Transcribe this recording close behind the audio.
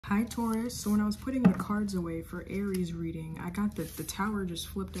Hi Taurus. So when I was putting the cards away for Aries reading, I got the Tower just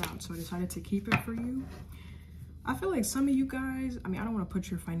flipped out, so I decided to keep it for you. I feel like some of you guys, I mean, I don't want to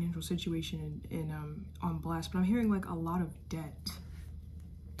put your financial situation on blast, but I'm hearing like a lot of debt.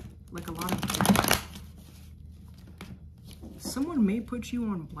 Like a lot of debt. Someone may put you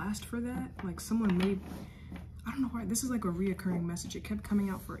on blast for that. Like someone may, I don't know why, this is like a reoccurring message. It kept coming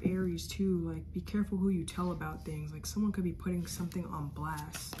out for Aries too. Like, be careful who you tell about things. Like someone could be putting something on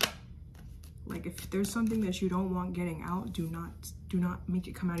blast. Like if there's something that you don't want getting out, do not make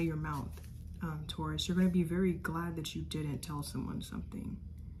it come out of your mouth, Taurus. You're going to be very glad that you didn't tell someone something.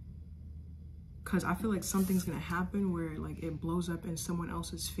 Because I feel like something's going to happen where like it blows up in someone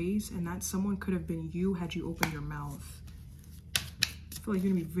else's face, and that someone could have been you had you opened your mouth. I feel like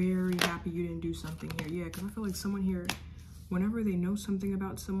you're gonna be very happy you didn't do something here. Yeah, because I feel like someone here, whenever they know something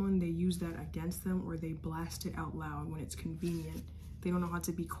about someone, they use that against them, or they blast it out loud when it's convenient. They don't know how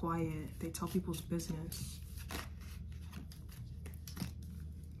to be quiet. They tell people's business.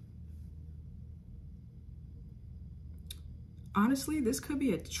 Honestly, this could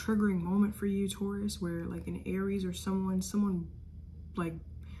be a triggering moment for you, Taurus, where like an Aries or someone like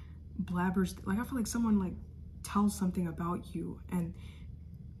blabbers. Like I feel like someone like tells something about you, and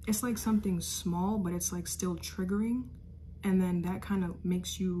it's like something small, but it's like still triggering, and then that kind of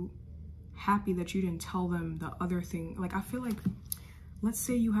makes you happy that you didn't tell them the other thing. Like I feel like, let's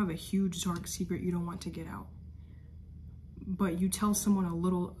say you have a huge dark secret you don't want to get out, but you tell someone a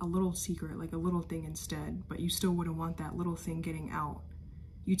little secret, like a little thing instead, but you still wouldn't want that little thing getting out.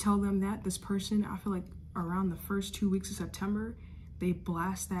 You tell them that, this person, I feel like around the first 2 weeks of September, they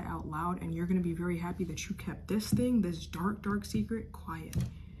blast that out loud, and you're going to be very happy that you kept this thing, this dark secret, quiet.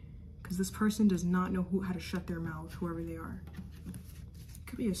 Because this person does not know how to shut their mouth, whoever they are. It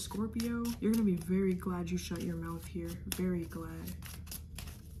could be a Scorpio. You're going to be very glad you shut your mouth here. Very glad.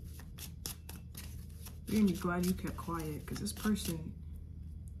 You're going to be glad you kept quiet, because this person,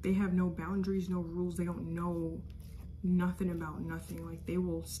 they have no boundaries, no rules. They don't know nothing about nothing. Like, they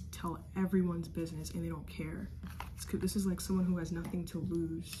will tell everyone's business, and they don't care. This is like someone who has nothing to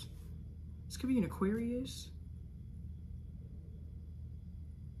lose. This could be an Aquarius.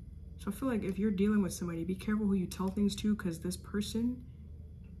 So I feel like if you're dealing with somebody, be careful who you tell things to, because this person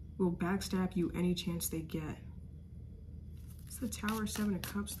will backstab you any chance they get. It's the Tower, 7 of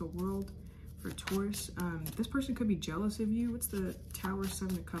Cups, the World for Taurus. This person could be jealous of you. It's the Tower,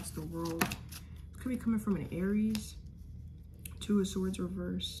 7 of Cups, the World. It could be coming from an Aries. 2 of Swords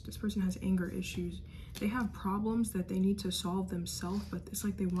reversed. This person has anger issues. They have problems that they need to solve themselves, but it's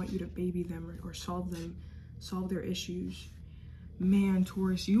like they want you to baby them or solve their issues. Man,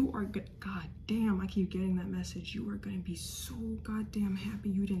 Taurus, you are good. God damn, I keep getting that message. You are going to be so goddamn happy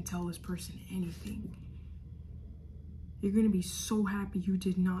you didn't tell this person anything. You're going to be so happy you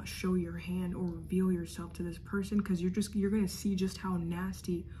did not show your hand or reveal yourself to this person, because you're going to see just how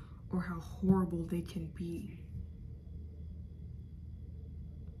nasty or how horrible they can be.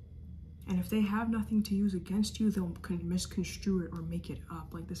 And if they have nothing to use against you, they'll misconstrue it or make it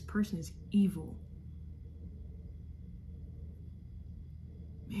up. Like, this person is evil.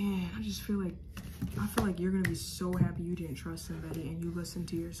 Man, I feel like you're gonna be so happy you didn't trust somebody and you listened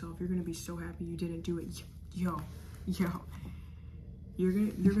to yourself. You're gonna be so happy you didn't do it. Yo. You're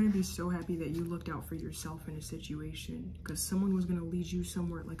gonna be so happy that you looked out for yourself in a situation, because someone was gonna lead you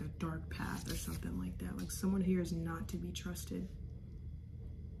somewhere like a dark path or something like that. Like, someone here is not to be trusted.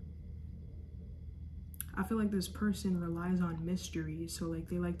 I feel like this person relies on mystery. So like,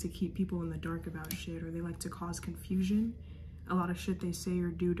 they like to keep people in the dark about shit, or they like to cause confusion. A lot of shit they say or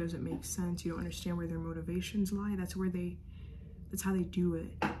do doesn't make sense. You don't understand where their motivations lie. That's how they do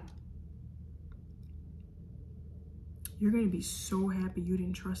it. You're going to be so happy you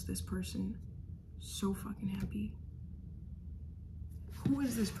didn't trust this person. So fucking happy. Who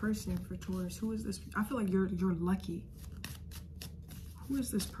is this person for Taurus? Who is this? I feel like you're lucky. Who is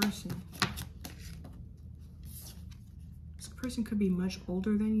this person? This person could be much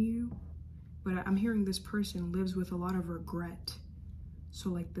older than you, but I'm hearing this person lives with a lot of regret. So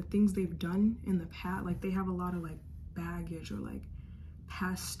like, the things they've done in the past, like they have a lot of like baggage or like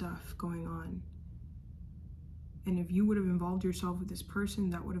past stuff going on. And if you would have involved yourself with this person,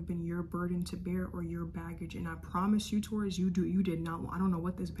 that would have been your burden to bear or your baggage. And I promise you, Taurus, you did not want, I don't know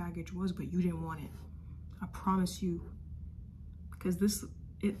what this baggage was, but you didn't want it. I promise you. Because this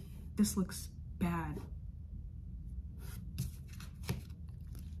looks bad.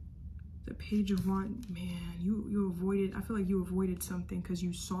 The Page of Wands, man, you avoided, I feel like you avoided something because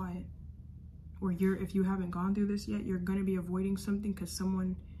you saw it. Or if you haven't gone through this yet, you're going to be avoiding something because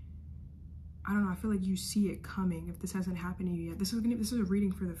someone I don't know, I feel like you see it coming if this hasn't happened to you yet. This is a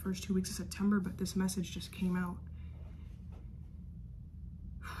reading for the first 2 weeks of September, but this message just came out.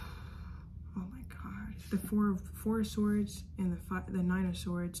 Oh my God. The four of swords and the 9 of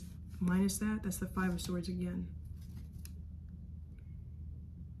swords. Minus that's the 5 of swords again.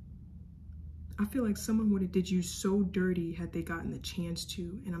 I feel like someone would have did you so dirty had they gotten the chance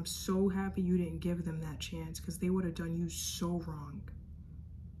to, and I'm so happy you didn't give them that chance, because they would have done you so wrong.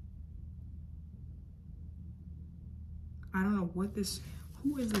 I don't know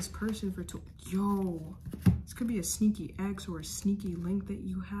who is this person for? Yo, this could be a sneaky ex or a sneaky link that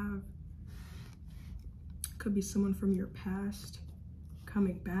you have. Could be someone from your past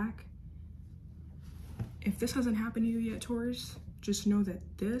coming back. If this hasn't happened to you yet, Taurus, just know that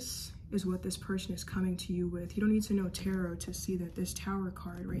this is what this person is coming to you with. You don't need to know tarot to see that this Tower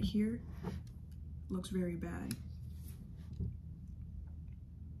card right here looks very bad.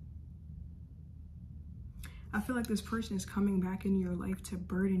 I feel like this person is coming back into your life to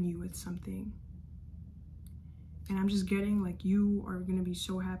burden you with something. And I'm just getting like you are going to be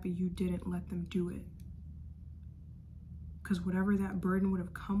so happy you didn't let them do it. Because whatever that burden would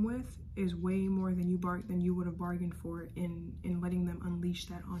have come with is way more than you would have bargained for in letting them unleash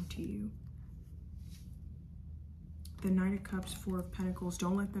that onto you. The Knight of Cups, 4 of Pentacles,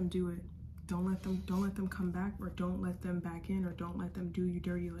 don't let them do it. Don't let them come back, or don't let them back in, or don't let them do you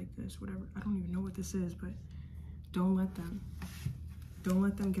dirty like this, whatever. I don't even know what this is, but don't let them. Don't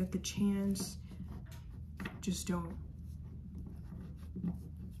let them get the chance. Just don't.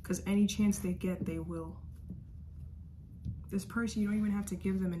 Because any chance they get, they will. This person, you don't even have to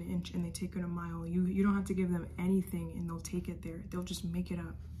give them an inch and they take it a mile. You don't have to give them anything and they'll take it there. They'll just make it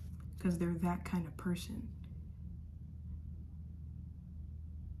up because they're that kind of person.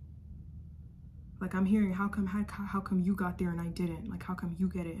 Like, I'm hearing, how come you got there and I didn't? Like, how come you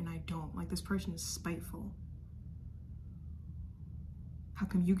get it and I don't? Like, this person is spiteful. How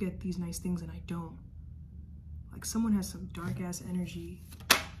come you get these nice things and I don't? Like, someone has some dark ass energy.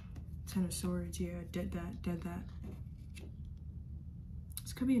 10 of Swords, yeah, dead that.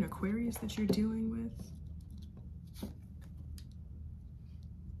 This could be an Aquarius that you're dealing with.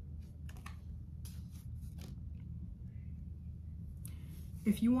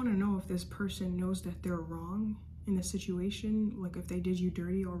 If you want to know if this person knows that they're wrong in the situation, like if they did you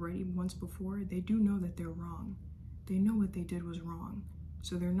dirty already once before, they do know that they're wrong. They know what they did was wrong.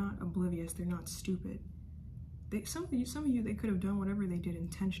 So they're not oblivious, they're not stupid. Some of you, they could have done whatever they did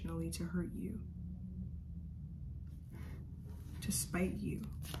intentionally to hurt you. To spite you.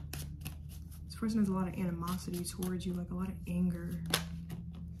 This person has a lot of animosity towards you, like a lot of anger.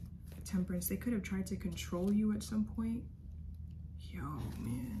 Temperance. They could have tried to control you at some point. Yo,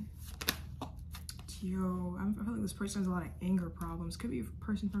 man. Yo, I feel like this person has a lot of anger problems. Could be a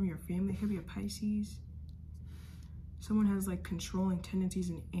person from your family. Could be a Pisces. Someone has like controlling tendencies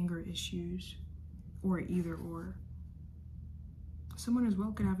and anger issues. Or either or. Someone as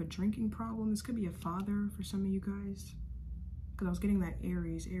well could have a drinking problem. This could be a father for some of you guys. Because I was getting that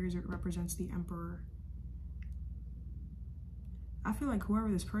Aries. Aries represents the Emperor. I feel like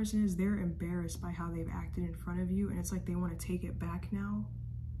whoever this person is, they're embarrassed by how they've acted in front of you. And it's like they want to take it back now.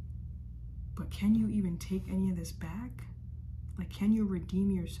 But can you even take any of this back? Like, can you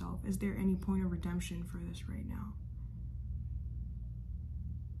redeem yourself? Is there any point of redemption for this right now?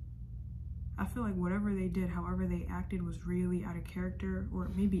 I feel like whatever they did, however they acted, was really out of character, or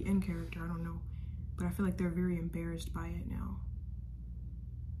maybe in character, I don't know. But I feel like they're very embarrassed by it now.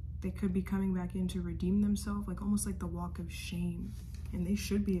 They could be coming back in to redeem themselves, like almost like the walk of shame. And they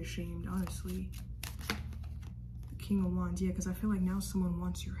should be ashamed, honestly. The King of Wands, yeah, because I feel like now someone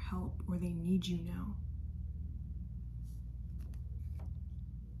wants your help, or they need you now.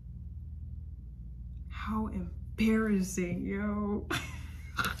 How embarrassing, yo.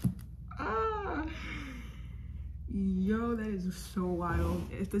 Yo, that is so wild.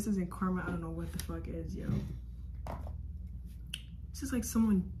 If this isn't karma, I don't know what the fuck is, yo. This is like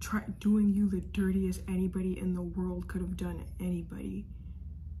someone doing you the dirtiest anybody in the world could have done anybody.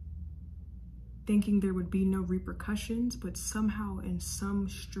 Thinking there would be no repercussions, but somehow in some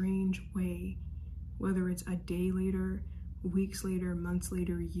strange way, whether it's a day later, weeks later, months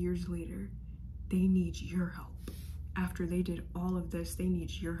later, years later, they need your help. After they did all of this, they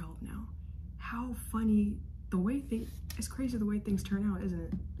need your help now. How funny, it's crazy the way things turn out, isn't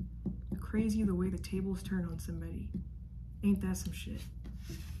it? Crazy the way the tables turn on somebody. Ain't that some shit?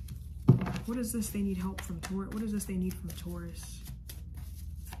 What is this they need help from Taurus? What is this they need from Taurus?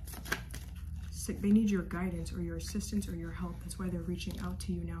 They need your guidance or your assistance or your help. That's why they're reaching out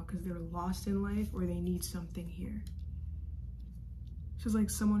to you now, because they're lost in life or they need something here. This is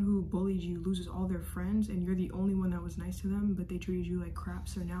like someone who bullied you loses all their friends and you're the only one that was nice to them, but they treated you like crap.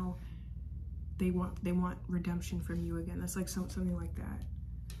 So now they want redemption from you again. That's like something like that.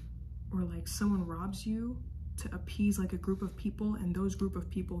 Or like someone robs you to appease like a group of people, and those group of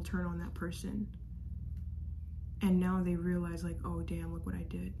people turn on that person. And now they realize like, oh damn, look what I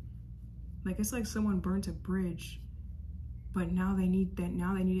did. Like it's like someone burnt a bridge, but now they need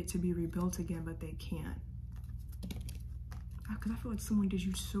it to be rebuilt again, but they can't. Because I feel like someone did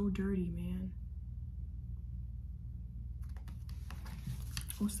you so dirty, man.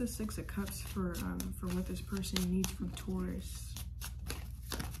 What's the Six of Cups for what this person needs from Taurus?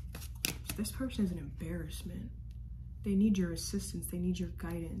 This person is an embarrassment. They need your assistance. They need your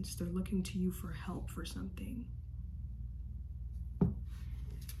guidance. They're looking to you for help for something.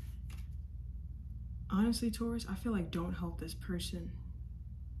 Honestly, Taurus, I feel like don't help this person.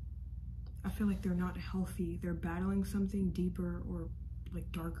 I feel like they're not healthy. They're battling something deeper or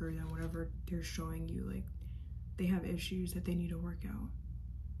like darker than whatever they're showing you. Like they have issues that they need to work out.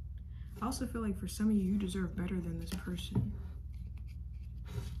 I also feel like for some of you, you deserve better than this person.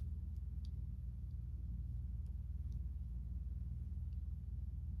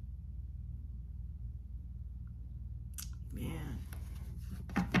 Man,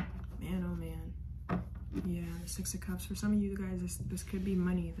 oh man. Yeah, the Six of Cups. For some of you guys, this could be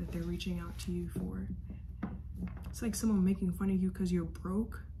money that they're reaching out to you for. It's like someone making fun of you because you're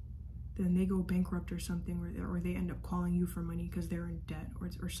broke, then they go bankrupt or something, or they end up calling you for money because they're in debt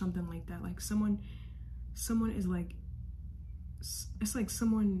or something like that. Like someone is like, it's like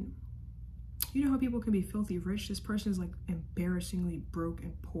someone, you know how people can be filthy rich? This person is like embarrassingly broke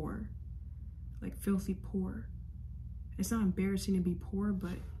and poor, like filthy poor. It's not embarrassing to be poor,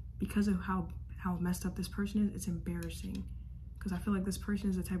 but because of how messed up this person is, it's embarrassing. Because I feel like this person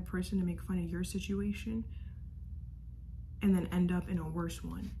is the type of person to make fun of your situation and then end up in a worse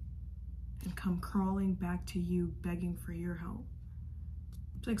one and come crawling back to you begging for your help.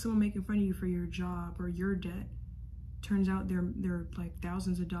 It's like someone making fun of you for your job or your debt. Turns out they're like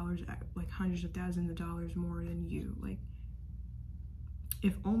thousands of dollars, like hundreds of thousands of dollars more than you. Like,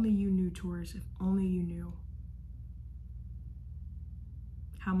 if only you knew, Taurus, if only you knew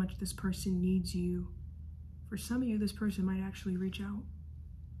how much this person needs you. For some of you, this person might actually reach out.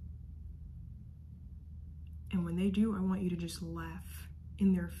 And when they do, I want you to just laugh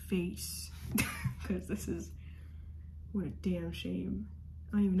in their face. Because this is, what a damn shame.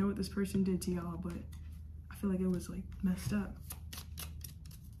 I don't even know what this person did to y'all, but I feel like it was like messed up.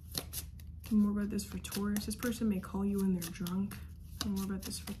 More about this for Taurus. This person may call you when they're drunk. More about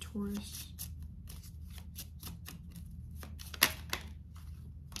this for Taurus.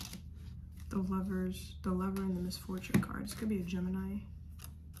 The lover and the misfortune card. This could be a Gemini.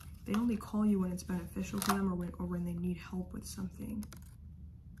 They only call you when it's beneficial to them or when they need help with something.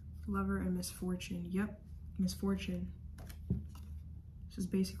 Lover and misfortune. Yep, misfortune. This is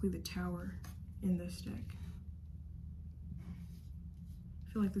basically the Tower in this deck.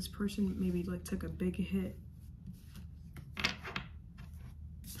 I feel like this person maybe like took a big hit.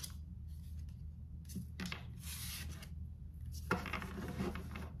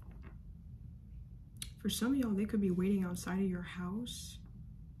 For some of y'all, they could be waiting outside of your house.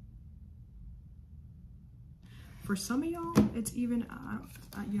 For some of y'all, it's even,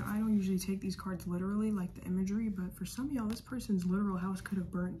 you know, I don't usually take these cards literally, like the imagery, but for some of y'all, this person's literal house could have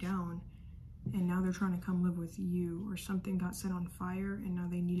burnt down and now they're trying to come live with you, or something got set on fire and now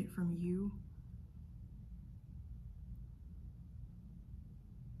they need it from you.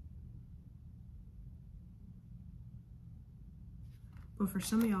 But for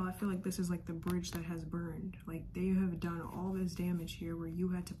some of y'all, I feel like this is like the bridge that has burned. Like they have done all this damage here where you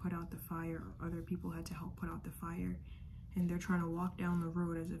had to put out the fire, or other people had to help put out the fire, and they're trying to walk down the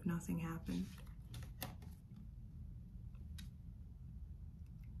road as if nothing happened.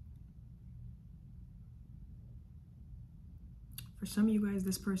 For some of you guys,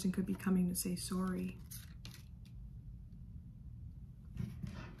 this person could be coming to say sorry.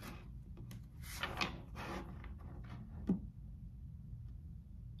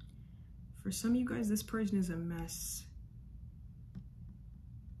 For some of you guys, this person is a mess.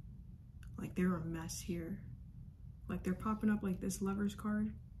 Like they're a mess here. Like they're popping up like this Lover's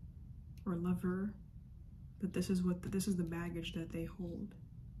card or lover, but this is the baggage that they hold.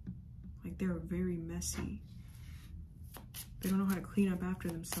 Like they're very messy. They don't know how to clean up after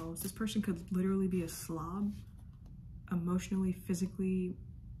themselves. This person could literally be a slob, emotionally, physically,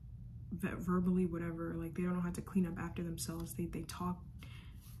 verbally, whatever. Like they don't know how to clean up after themselves. They talk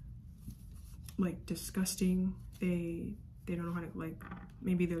like disgusting. They They don't know how to, like,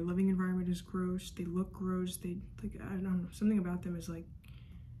 maybe their living environment is gross. They look gross. They, like, I don't know. Something about them is like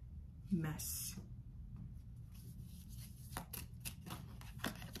mess.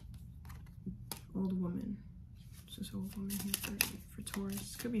 Old woman. This is old woman here for Taurus.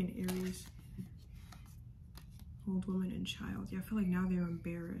 This could be an Aries. Old woman and child. Yeah, I feel like now they're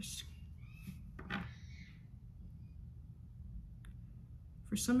embarrassed.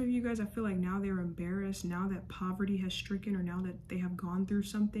 For some of you guys, I feel like now they're embarrassed, now that poverty has stricken, or now that they have gone through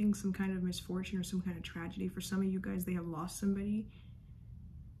something, some kind of misfortune or some kind of tragedy. For some of you guys, they have lost somebody.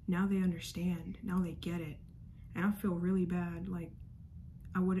 Now they understand. Now they get it. And I feel really bad. Like,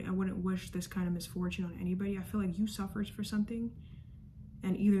 I wouldn't wish this kind of misfortune on anybody. I feel like you suffered for something,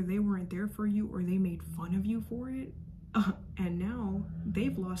 and either they weren't there for you or they made fun of you for it. And now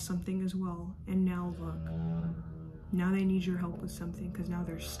they've lost something as well. And now look. Now they need your help with something because now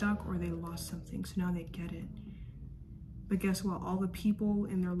they're stuck or they lost something. So now they get it. But guess what? All the people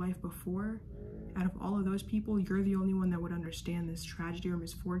in their life before, out of all of those people, you're the only one that would understand this tragedy or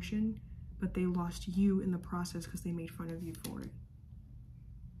misfortune. But they lost you in the process because they made fun of you for it.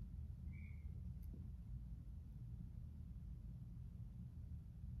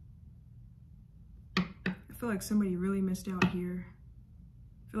 I feel like somebody really missed out here.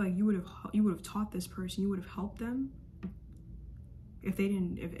 I feel like you would have taught this person, you would have helped them if they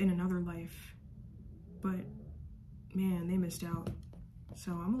didn't, if in another life. But man, they missed out.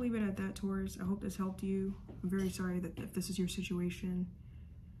 So I'm gonna leave it at that, Taurus. I hope this helped you. I'm very sorry that if this is your situation.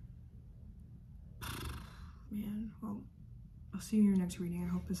 Man, well, I'll see you in your next reading.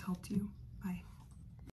 I hope this helped you. Bye.